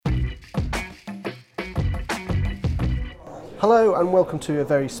Hello and welcome to a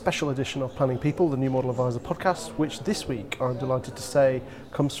very special edition of Planning People, the New Model Advisor podcast, which this week, I'm delighted to say,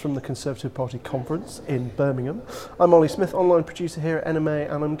 comes from the Conservative Party conference in Birmingham. I'm Ollie Smith, online producer here at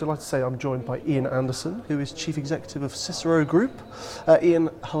NMA, and I'm delighted to say I'm joined by Ian Anderson, who is Chief Executive of Cicero Group. Ian,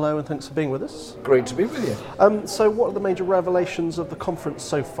 hello and thanks for being with us. Great to be with you. So what are the major revelations of the conference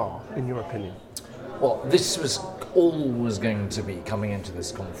so far, in your opinion? Well, this was always going to be coming into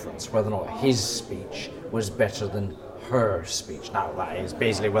this conference, whether or not his speech was better than her speech. Now, that is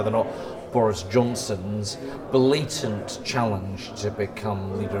basically whether or not Boris Johnson's blatant challenge to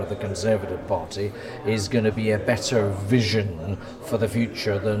become leader of the Conservative Party is going to be a better vision for the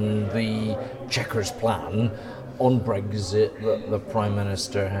future than the Chequers plan on Brexit that the Prime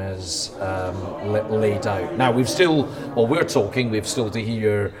Minister has laid out. Now, we've still to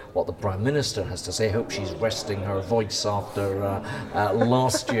hear what the Prime Minister has to say. I hope she's resting her voice after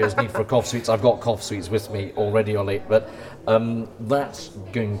last year's need for cough sweets. I've got cough sweets with me already, Ollie, but that's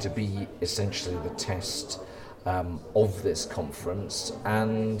going to be essentially the test of this conference,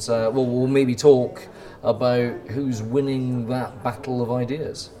 and we'll maybe talk about who's winning that battle of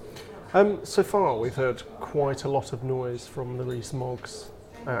ideas. So far, we've heard quite a lot of noise from the Rees-Moggs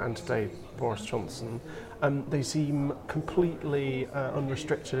and today Boris Johnson. They seem completely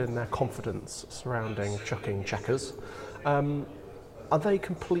unrestricted in their confidence surrounding chucking Chequers. Are they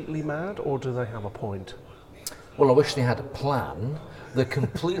completely mad, or do they have a point? Well, I wish they had a plan. They're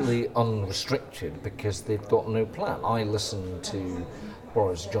completely unrestricted because they've got no plan. I listened to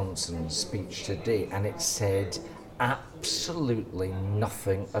Boris Johnson's speech today, and it said absolutely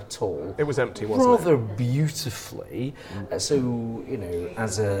nothing at all. It was empty, wasn't it? Rather beautifully. So, you know,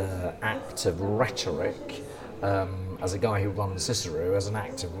 as an act of rhetoric, as a guy who runs Cicero, as an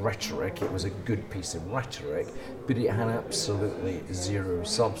act of rhetoric, it was a good piece of rhetoric, but it had absolutely zero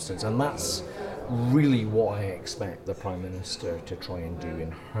substance. And that's really what I expect the Prime Minister to try and do in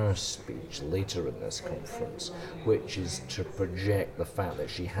her speech later in this conference, which is to project the fact that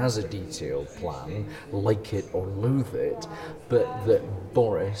she has a detailed plan, like it or loathe it, but that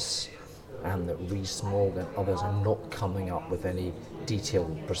Boris and that Rees-Mogg and others are not coming up with any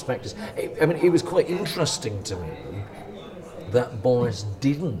detailed perspectives. It was quite interesting to me that Boris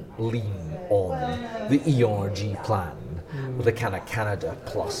didn't lean on the ERG plan, with a kind of Canada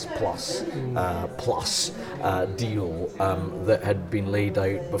plus deal that had been laid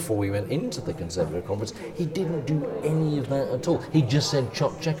out before we went into the Conservative conference. He didn't do any of that at all. He just said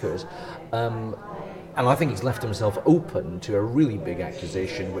chuck Chequers. And I think he's left himself open to a really big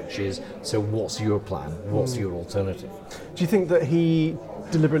accusation, which is, so what's your plan? What's your alternative? Do you think that he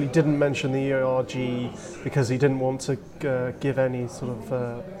deliberately didn't mention the ERG because he didn't want to give any sort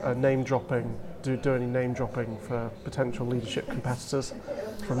of name dropping, do any name dropping for potential leadership competitors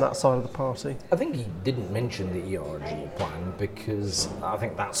from that side of the party? I think he didn't mention the ERG plan because I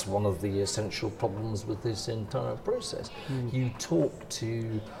think that's one of the essential problems with this entire process. You talk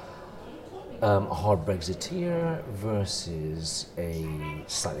to a hard Brexiteer versus a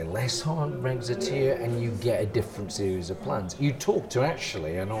slightly less hard Brexiteer, and you get a different series of plans. You talk to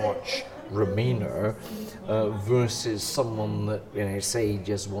actually an arch Remainer versus someone that, you know, say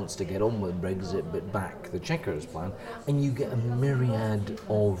just wants to get on with Brexit but back the Chequers plan, and you get a myriad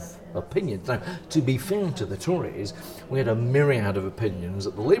of opinions. Now, to be fair to the Tories, we had a myriad of opinions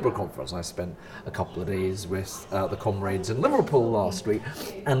at the Labour conference. I spent a couple of days with the comrades in Liverpool last week,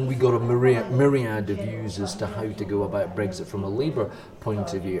 and we got a myriad of views as to how to go about Brexit from a Labour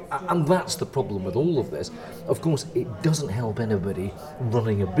point of view. And that's the problem with all of this. Of course, it doesn't help anybody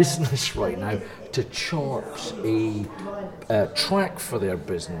running a business right now to chart a track for their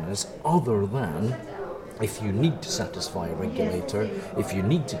business other than, if you need to satisfy a regulator, if you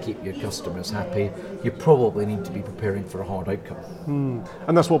need to keep your customers happy, you probably need to be preparing for a hard outcome.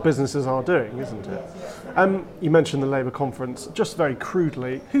 And that's what businesses are doing, isn't it? You mentioned the Labour conference. Just very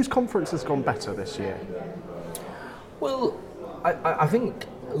crudely, whose conference has gone better this year? Well, I think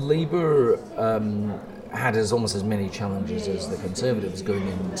Labour had almost as many challenges as the Conservatives going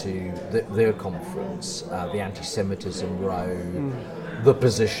into their conference. The anti-Semitism row, the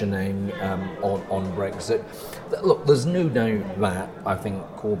positioning on Brexit. Look, there's no doubt that I think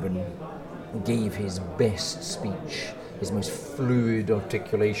Corbyn gave his best speech, his most fluid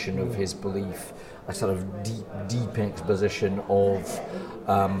articulation of his belief, a sort of deep exposition of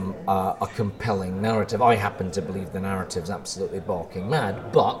a compelling narrative. I happen to believe the narrative's absolutely barking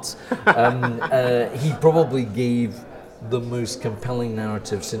mad, but he probably gave the most compelling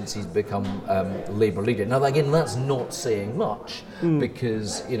narrative since he's become Labour leader. Now, again, that's not saying much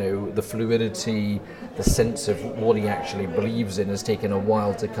because, the fluidity, the sense of what he actually believes in has taken a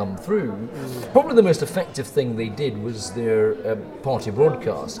while to come through. Probably the most effective thing they did was their party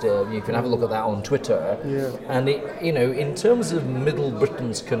broadcast. You can have a look at that on Twitter. Yeah. And, in terms of Middle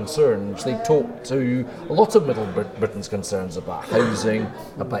Britain's concerns, they talked to a lot of Middle Britain's concerns about housing,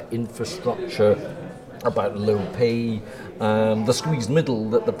 about infrastructure, about low pay, the squeezed middle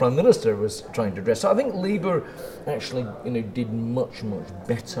that the Prime Minister was trying to address. So I think Labour actually, did much, much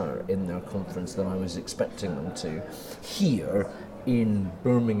better in their conference than I was expecting them to. Here in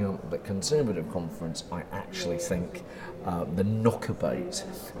Birmingham, the Conservative conference, I actually think the knockabout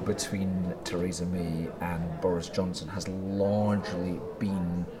between Theresa May and Boris Johnson has largely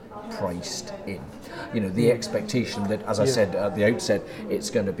been priced in. The expectation that, as I said at the outset, it's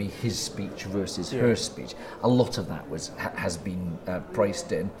going to be his speech versus her speech. A lot of that has been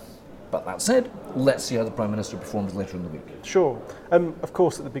priced in. But that said, let's see how the Prime Minister performs later in the week. Sure. Of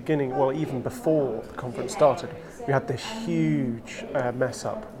course, at the beginning, well, even before the conference started, we had this huge mess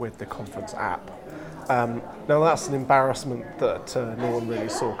up with the conference app. Now, that's an embarrassment that no one really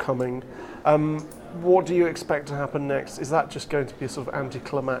saw coming. What do you expect to happen next? Is that just going to be a sort of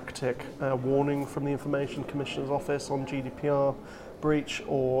anticlimactic warning from the Information Commissioner's office on GDPR breach,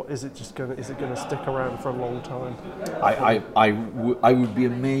 or is it going to stick around for a long time? I would be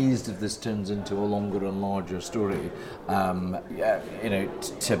amazed if this turns into a longer and larger story.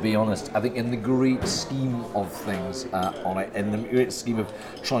 To be honest, I think in the great scheme of things in the great scheme of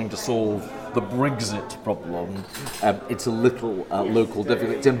trying to solve the Brexit problem, it's a little local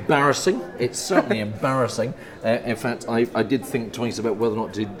difficult. It's embarrassing. It's certainly embarrassing. In fact, I did think twice about whether or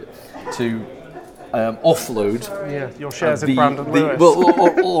not to offload your shares in Brandon Lewis.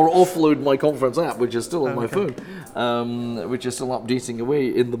 or offload my conference app, which is still on my phone, which is still updating away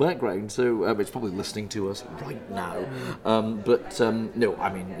in the background. So it's probably listening to us right now. No,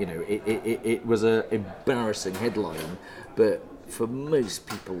 I mean, it was an embarrassing headline, but for most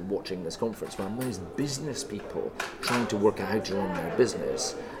people watching this conference, for most business people trying to work out how to run their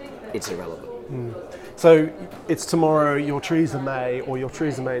business, it's irrelevant. So it's tomorrow, you're Theresa May, or you're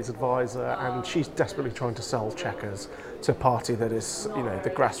Theresa May's advisor, and she's desperately trying to sell Chequers to a party that is,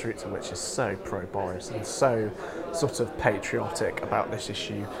 the grassroots of which is so pro-Boris and so sort of patriotic about this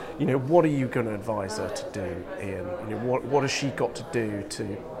issue. What are you going to advise her to do, Ian? What has she got to do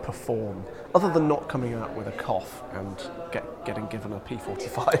to perform, other than not coming out with a cough and getting given a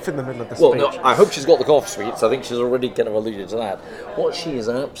P45 in the middle of the speech? Well, no, I hope she's got the cough sweets. I think she's already kind of alluded to that. What she has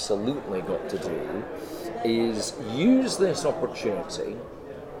absolutely got to do is use this opportunity,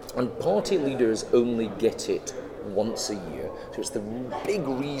 and party leaders only get it once a year, so it's the big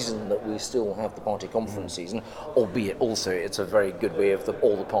reason that we still have the party conference season, albeit also it's a very good way of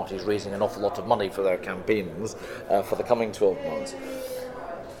all the parties raising an awful lot of money for their campaigns for the coming 12 months.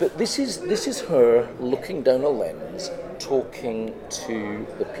 But this is her looking down a lens, talking to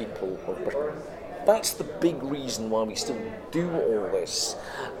the people of Britain. That's the big reason why we still do all this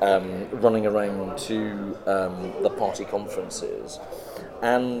running around to the party conferences.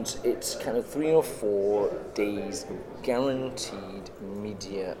 And it's kind of 3 or 4 days of guaranteed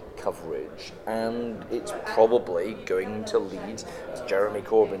media coverage. And it's probably going to lead, as Jeremy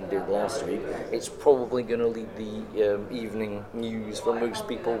Corbyn did last week, it's probably going to lead the evening news for most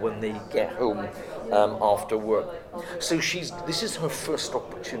people when they get home after work. So this is her first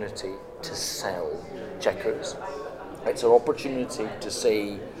opportunity to sell Chequers. It's her opportunity to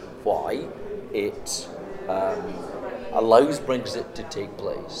say why it allows Brexit to take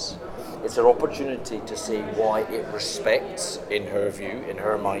place. It's her opportunity to say why it respects, in her view, in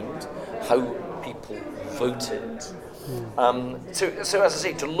her mind, how people voted. So as I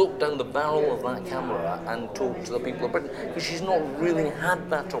say, to look down the barrel of that camera and talk to the people of Britain, because she's not really had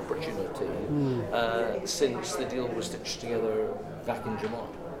that opportunity since the deal was stitched together back in July.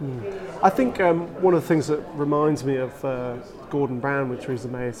 I think one of the things that reminds me of Gordon Brown with Theresa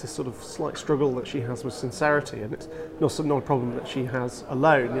May is this sort of slight struggle that she has with sincerity, and it's not a problem that she has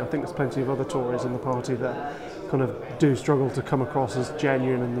alone. I think there's plenty of other Tories in the party that kind of do struggle to come across as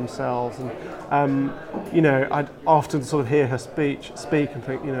genuine in themselves, and I'd often sort of hear her speak and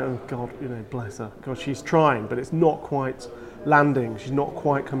think, oh God, bless her, God, she's trying, but it's not quite landing. She's not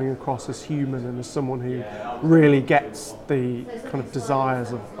quite coming across as human and as someone who really gets the kind of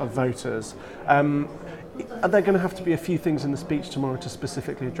desires of voters. Are there going to have to be a few things in the speech tomorrow to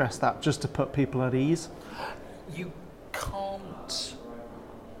specifically address that, just to put people at ease? You can't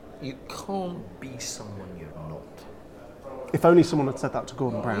be someone you're not. If only someone had said that to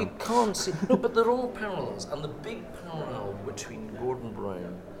Gordon Brown. You can't see. No, but there are parallels, and the big parallel between Gordon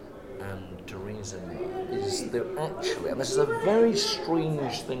Brown and Theresa May is they're actually, and this is a very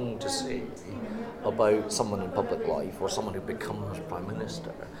strange thing to say about someone in public life or someone who becomes Prime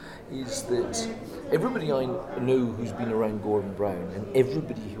Minister, is that everybody I know who's been around Gordon Brown and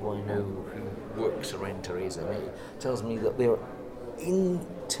everybody who I know who works around Theresa May tells me that they're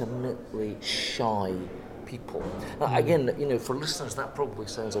intimately shy people. Now, again, for listeners, that probably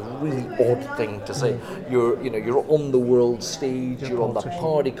sounds a really odd thing to say. You're on the world stage, you're on the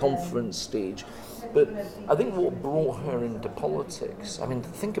party conference stage. But I think what brought her into politics, I mean,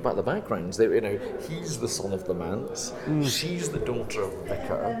 think about the backgrounds. He's the son of the Manse, she's the daughter of the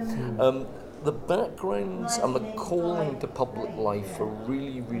vicar. The backgrounds and the calling to public life are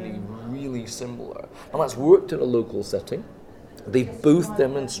really, really, really similar. And that's worked in a local setting. They've both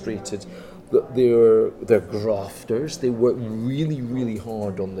demonstrated that they're grafters. They work really, really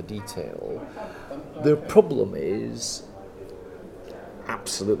hard on the detail. Their problem is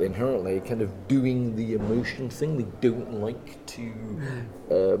absolutely inherently kind of doing the emotion thing. They don't like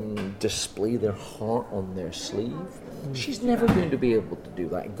to display their heart on their sleeve. She's never going to be able to do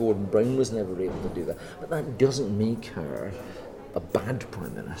that. Gordon Brown was never able to do that. But that doesn't make her a bad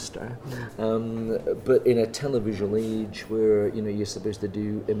Prime Minister. But in a televisual age where you're supposed to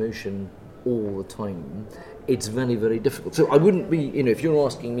do emotion all the time, it's very, very difficult. So I wouldn't be, if you're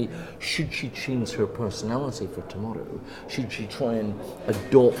asking me, should she change her personality for tomorrow? Should she try and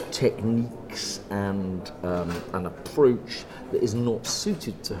adopt techniques and an approach that is not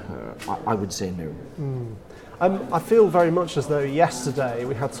suited to her? I would say no. I feel very much as though yesterday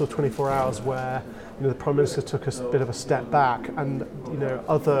we had sort of 24 hours where the Prime Minister took a bit of a step back, and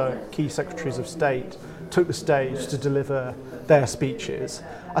other key secretaries of state took the stage to deliver their speeches.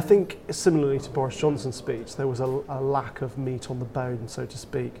 I think similarly to Boris Johnson's speech, there was a lack of meat on the bone, so to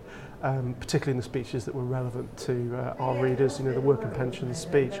speak, particularly in the speeches that were relevant to our readers. The work and pensions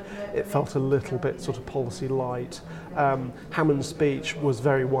speech, it felt a little bit sort of policy light. Hammond's speech was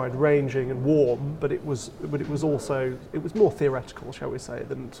very wide-ranging and warm, but it was more theoretical, shall we say,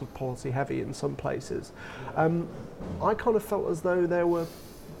 than sort of policy heavy in some places. I kind of felt as though there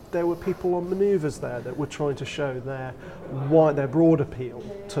were people on manoeuvres there that were trying to show their broad appeal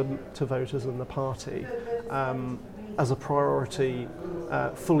to voters and the party as a priority,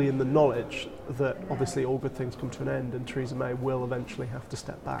 fully in the knowledge that obviously all good things come to an end and Theresa May will eventually have to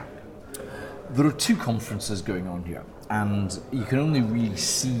step back. There are two conferences going on here, and you can only really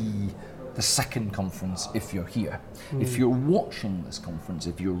see the second conference if you're here. If you're watching this conference,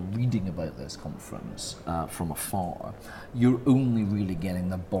 if you're reading about this conference from afar, you're only really getting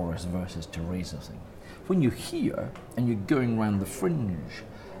the Boris versus Theresa thing. When you're here and you're going around the fringe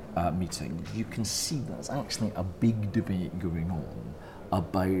meetings, you can see there's actually a big debate going on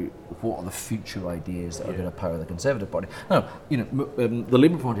about what are the future ideas that are going to power the Conservative Party. Now, the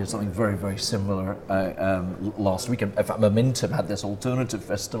Labour Party had something very, very similar last week. In fact, Momentum had this alternative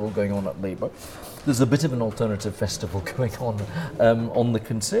festival going on at Labour. There's a bit of an alternative festival going on the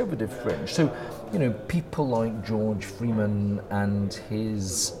Conservative fringe. So, people like George Freeman and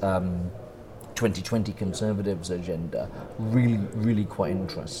his 2020 Conservatives agenda, really, really quite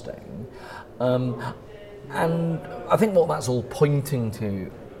interesting. And I think what that's all pointing to,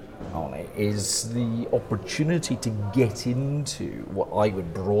 Ollie, is the opportunity to get into what I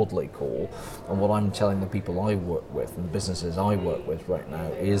would broadly call, and what I'm telling the people I work with and businesses I work with right now,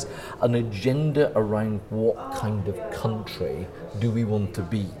 is an agenda around what kind of country do we want to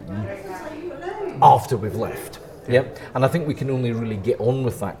be after we've left. Yep. And I think we can only really get on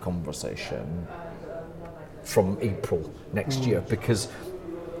with that conversation from April next year, because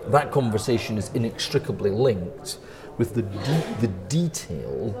that conversation is inextricably linked with the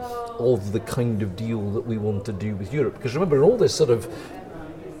detail of the kind of deal that we want to do with Europe. Because remember, all this sort of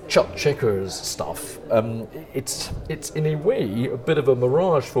Chuck Checkers stuff, it's in a way a bit of a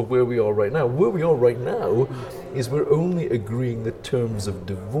mirage for where we are right now. Where we are right now is we're only agreeing the terms of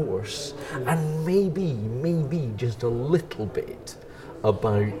divorce, and maybe just a little bit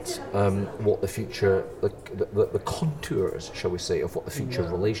about what the future, the contours, shall we say, of what the future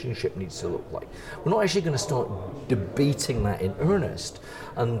relationship needs to look like. We're not actually going to start debating that in earnest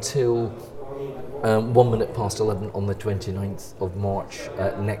until 1 minute past 11 on the 29th of March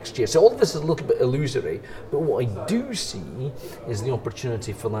next year. So all of this is a little bit illusory, but what I do see is the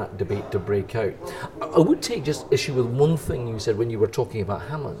opportunity for that debate to break out. I would take just issue with one thing you said when you were talking about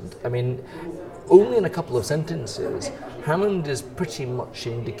Hammond. I mean, only in a couple of sentences, Hammond has pretty much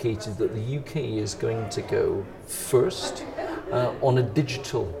indicated that the UK is going to go first on a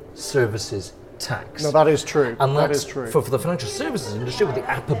digital services tax. No, that is true. And that that's is true. For the financial services industry, with the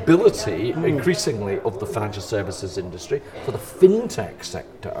applicability increasingly of the financial services industry, for the fintech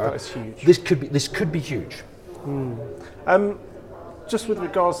sector, that is huge. This could be huge. Just with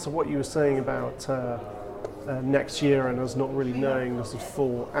regards to what you were saying about next year and us not really knowing the sort of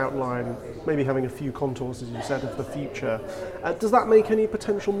full outline, maybe having a few contours, as you said, of the future, does that make any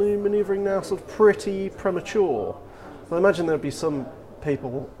potential manoeuvring now sort of pretty premature? I imagine there'd be some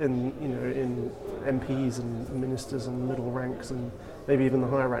people in MPs and ministers and middle ranks and maybe even the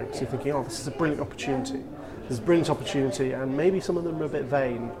higher ranks who are thinking, oh, this is a brilliant opportunity. There's a brilliant opportunity, and maybe some of them are a bit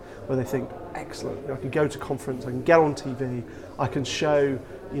vain, where they think, excellent, I can go to conference, I can get on TV, I can show,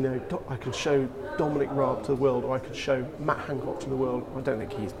 I can show Dominic Raab to the world, or I can show Matt Hancock to the world. I don't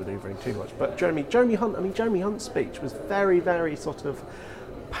think he's manoeuvring too much, but Jeremy Hunt. Jeremy Hunt's speech was very, very sort of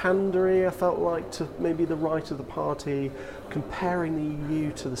pandery, I felt like, to maybe the right of the party, comparing the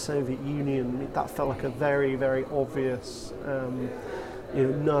EU to the Soviet Union. That felt like a very, very obvious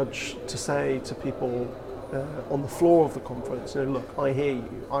nudge to say to people on the floor of the conference, look, I hear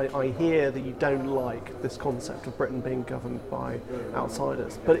you. I hear that you don't like this concept of Britain being governed by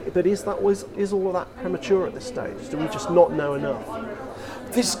outsiders. But is all of that premature at this stage? Do we just not know enough?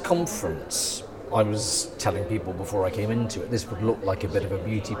 This conference, I was telling people before I came into it, this would look like a bit of a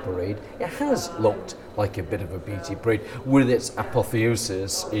beauty parade. It has looked like a bit of a beauty parade, with its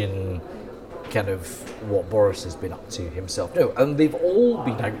apotheosis in kind of what Boris has been up to himself. No, and they've all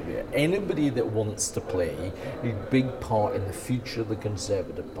been out there. Anybody that wants to play a big part in the future of the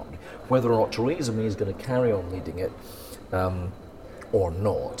Conservative Party, whether or not Theresa May is going to carry on leading it or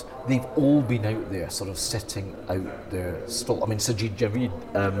not, they've all been out there sort of setting out their stall. I mean, Sajid Javid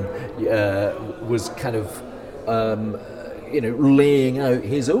was kind of laying out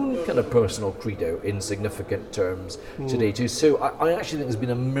his own kind of personal credo in significant terms today too. So I actually think there's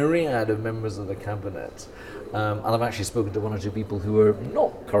been a myriad of members of the cabinet, and I've actually spoken to one or two people who are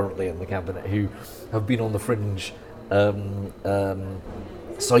not currently in the cabinet who have been on the fringe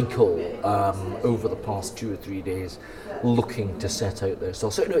cycle over the past 2 or 3 days, looking to set out their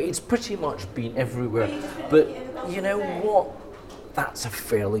stall. So no, it's pretty much been everywhere. But you know what? That's a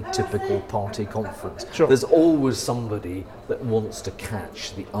fairly typical party conference. Sure. There's always somebody that wants to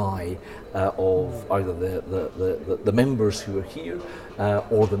catch the eye of either the members who are here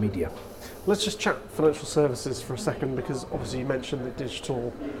or the media. Let's just chat financial services for a second, because obviously you mentioned the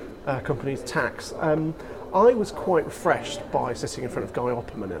digital companies tax. I was quite refreshed by sitting in front of Guy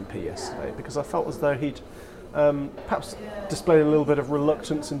Opperman MP yesterday, because I felt as though he'd perhaps displayed a little bit of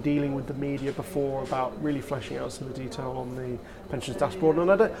reluctance in dealing with the media before about really fleshing out some of the detail on the pensions dashboard, and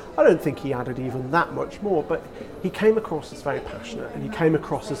I don't think he added even that much more, but he came across as very passionate, and he came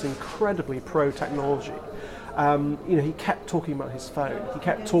across as incredibly pro-technology. He kept talking about his phone, he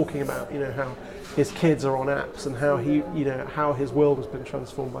kept talking about how his kids are on apps, and how his world has been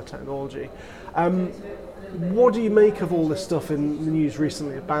transformed by technology. What do you make of all this stuff in the news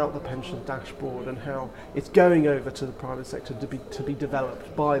recently about the pension dashboard and how it's going over to the private sector to be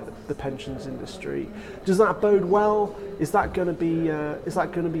developed by the pensions industry? Does that bode well? Is that going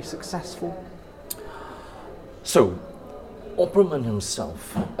to be successful? So, Opperman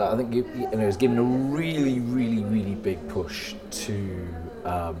himself, I think has given a really, really, really big push to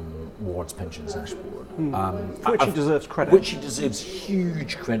Ward's pensions dashboard. Which he deserves credit. Which he deserves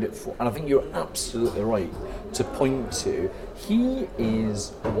huge credit for. And I think you're absolutely right to point to, he is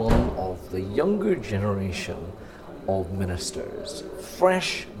one of the younger generation of ministers,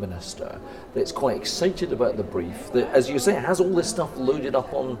 fresh minister, that's quite excited about the brief, that, as you say, has all this stuff loaded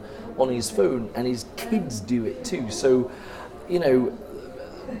up on his phone, and his kids do it too. So,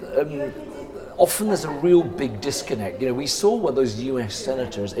 often there's a real big disconnect. We saw one of those US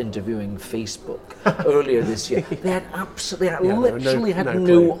senators interviewing Facebook earlier this year. They had literally had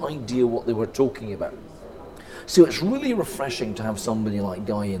no idea what they were talking about. So it's really refreshing to have somebody like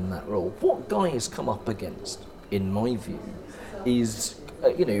Guy in that role. What Guy has come up against, in my view, is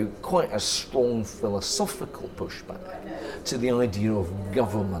quite a strong philosophical pushback to the idea of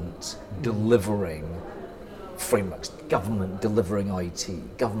government delivering frameworks, government delivering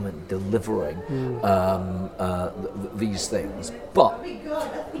IT, government delivering these things. But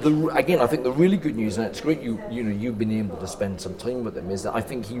again, I think the really good news, and it's great you've been able to spend some time with him, is that I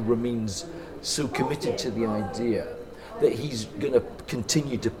think he remains so committed to the idea that he's going to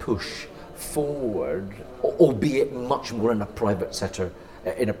continue to push forward, albeit much more in a private sector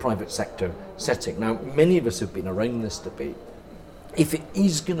setting. Now, many of us have been around this debate. If it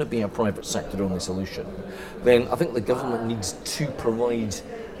is going to be a private sector only solution, then I think the government needs to provide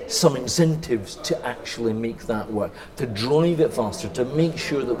some incentives to actually make that work, to drive it faster, to make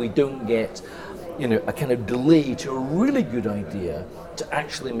sure that we don't get a kind of delay to a really good idea to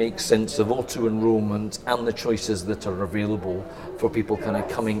actually make sense of auto-enrolment and the choices that are available for people kind of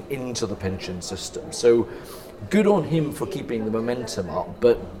coming into the pension system. So good on him for keeping the momentum up,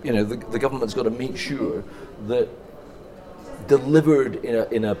 but the government's got to make sure that delivered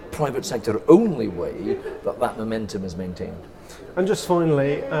in a private sector only way that momentum is maintained. And just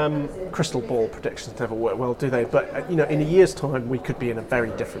finally, crystal ball predictions never work well, do they? But in a year's time, we could be in a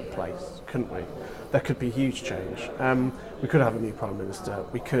very different place, couldn't we? There could be huge change. We could have a new Prime Minister.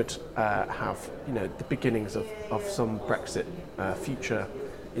 We could have the beginnings of some Brexit future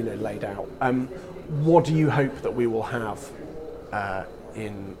laid out. What do you hope that we will have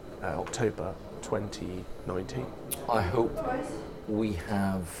in October 2019? I hope we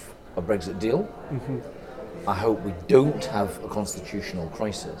have a Brexit deal. Mm-hmm. I hope we don't have a constitutional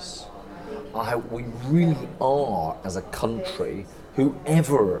crisis. I hope we really are, as a country,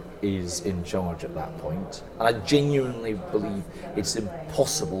 whoever is in charge at that point, and I genuinely believe it's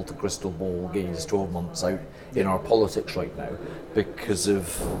impossible to crystal ball gaze 12 months out in our politics right now because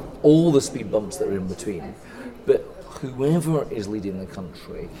of all the speed bumps that are in between. But whoever is leading the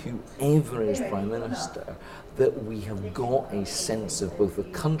country, whoever is Prime Minister, that we have got a sense of both the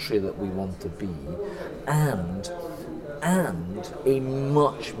country that we want to be and a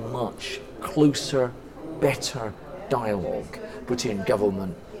much, much closer, better dialogue between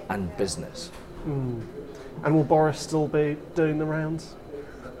government and business. And will Boris still be doing the rounds?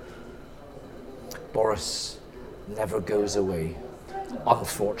 Boris never goes away,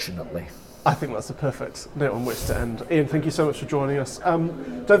 unfortunately. I think that's a perfect note on which to end. Ian, thank you so much for joining us.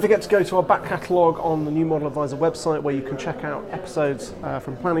 Don't forget to go to our back catalogue on the New Model Advisor website, where you can check out episodes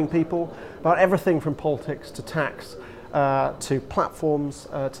from Planning People about everything from politics to tax to platforms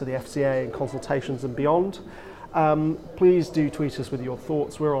to the FCA and consultations and beyond. Please do tweet us with your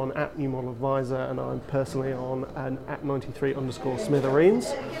thoughts. We're on @NewModelAdvisor, and I'm personally on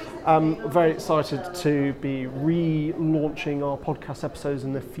 @93_Smithereens. Very excited to be relaunching our podcast episodes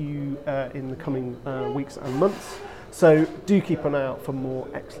in the coming weeks and months. So do keep an eye out for more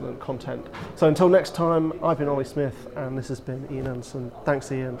excellent content. So until next time, I've been Ollie Smith, and this has been Ian Anderson.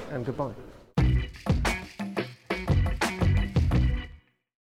 Thanks, Ian, and goodbye.